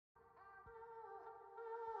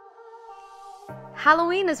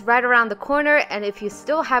Halloween is right around the corner, and if you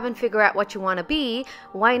still haven't figured out what you want to be,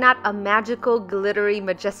 why not a magical, glittery,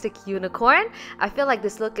 majestic unicorn? I feel like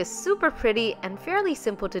this look is super pretty and fairly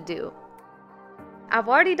simple to do. I've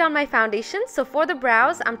already done my foundation, so for the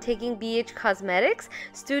brows, I'm taking BH Cosmetics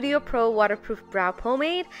Studio Pro Waterproof Brow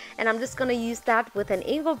Pomade, and I'm just going to use that with an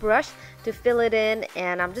angle brush to fill it in,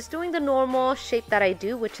 and I'm just doing the normal shape that I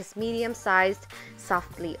do, which is medium-sized,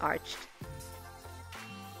 softly arched.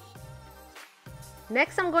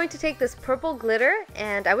 Next, I'm going to take this purple glitter,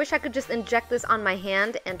 and I wish I could just inject this on my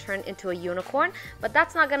hand and turn into a unicorn, but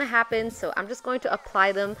that's not going to happen, so I'm just going to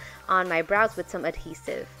apply them on my brows with some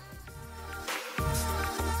adhesive.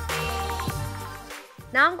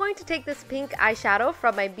 Now I'm going to take this pink eyeshadow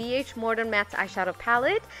from my BH Modern Matte eyeshadow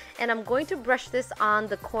palette, and I'm going to brush this on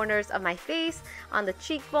the corners of my face, on the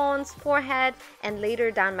cheekbones, forehead, and later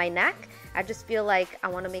down my neck. I just feel like I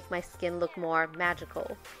want to make my skin look more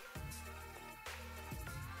magical.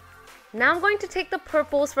 Now I'm going to take the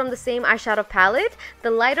purples from the same eyeshadow palette.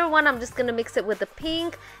 The lighter one, I'm just going to mix it with the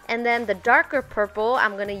pink, and then the darker purple,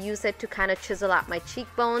 I'm going to use it to kind of chisel out my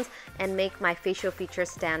cheekbones and make my facial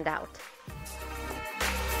features stand out.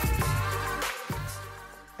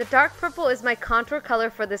 The dark purple is my contour color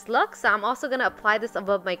for this look, so I'm also going to apply this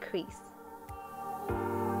above my crease.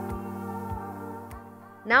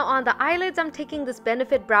 Now on the eyelids, I'm taking this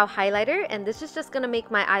Benefit Brow Highlighter, and this is just going to make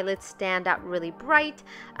my eyelids stand out really bright.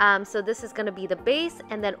 So this is going to be the base,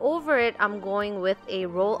 and then over it, I'm going with a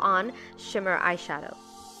roll-on shimmer eyeshadow.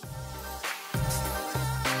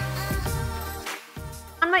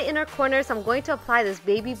 On my inner corners, I'm going to apply this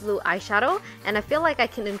baby blue eyeshadow, and I feel like I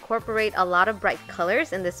can incorporate a lot of bright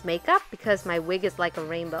colors in this makeup because my wig is like a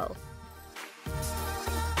rainbow.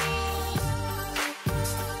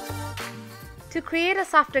 To create a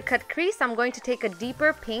softer cut crease, I'm going to take a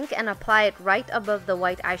deeper pink and apply it right above the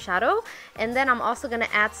white eyeshadow, and then I'm also going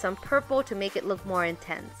to add some purple to make it look more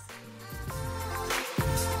intense.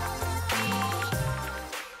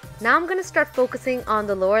 Now I'm going to start focusing on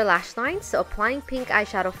the lower lash line, so applying pink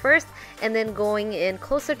eyeshadow first and then going in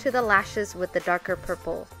closer to the lashes with the darker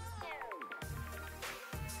purple.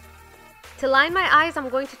 To line my eyes, I'm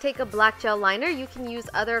going to take a black gel liner. You can use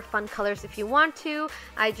other fun colors if you want to.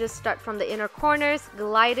 I just start from the inner corners,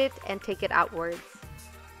 glide it, and take it outwards.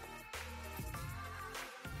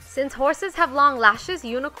 Since horses have long lashes,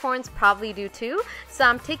 unicorns probably do too. So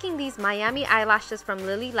I'm taking these Miami eyelashes from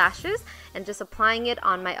Lily Lashes and just applying it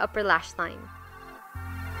on my upper lash line.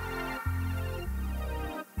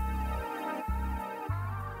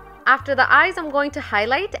 After the eyes, I'm going to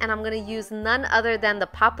highlight, and I'm going to use none other than the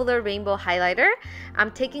popular rainbow highlighter.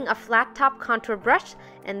 I'm taking a flat top contour brush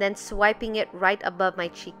and then swiping it right above my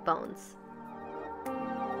cheekbones.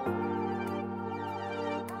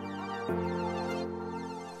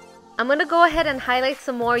 I'm going to go ahead and highlight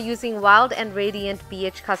some more using Wild and Radiant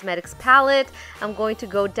BH Cosmetics palette. I'm going to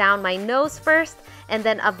go down my nose first, and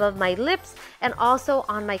then above my lips, and also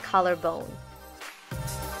on my collarbone.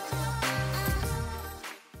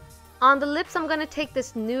 On the lips, I'm going to take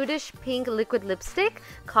this nudish pink liquid lipstick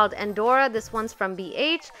called Andorra. This one's from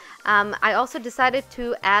BH. I also decided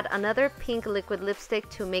to add another pink liquid lipstick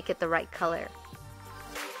to make it the right color.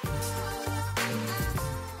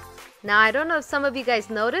 Now, I don't know if some of you guys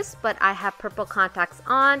noticed, but I have purple contacts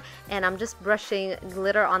on, and I'm just brushing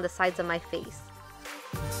glitter on the sides of my face.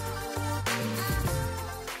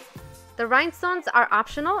 The rhinestones are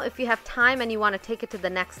optional. If you have time and you want to take it to the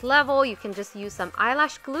next level, you can just use some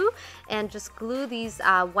eyelash glue and just glue these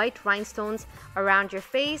white rhinestones around your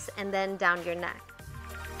face and then down your neck.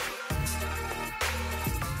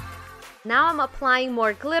 Now I'm applying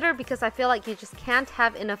more glitter because I feel like you just can't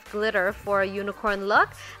have enough glitter for a unicorn look.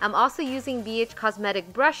 I'm also using BH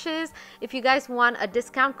Cosmetic brushes. If you guys want a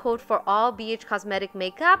discount code for all BH Cosmetic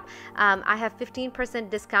makeup, I have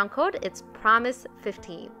 15% discount code. It's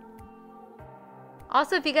Promise15.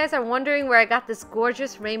 Also, if you guys are wondering where I got this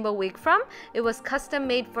gorgeous rainbow wig from, it was custom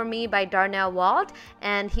made for me by Darnell Wald,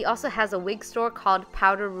 and he also has a wig store called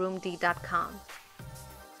powderroomd.com.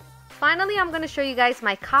 Finally, I'm going to show you guys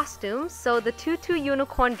my costumes. So the tutu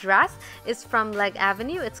unicorn dress is from Leg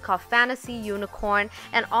Avenue. It's called Fantasy Unicorn,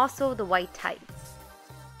 and also the white tights.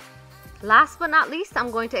 Last but not least,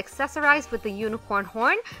 I'm going to accessorize with the unicorn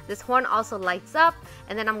horn. This horn also lights up,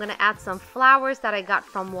 and then I'm going to add some flowers that I got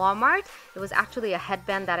from Walmart. It was actually a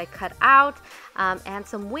headband that I cut out, and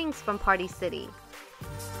some wings from Party City.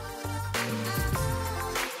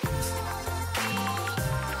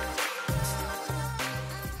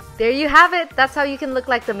 There you have it. That's how you can look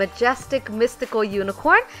like the majestic, mystical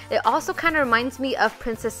unicorn. It also kind of reminds me of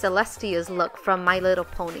Princess Celestia's look from My Little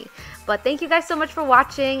Pony. But thank you guys so much for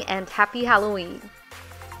watching, and happy Halloween!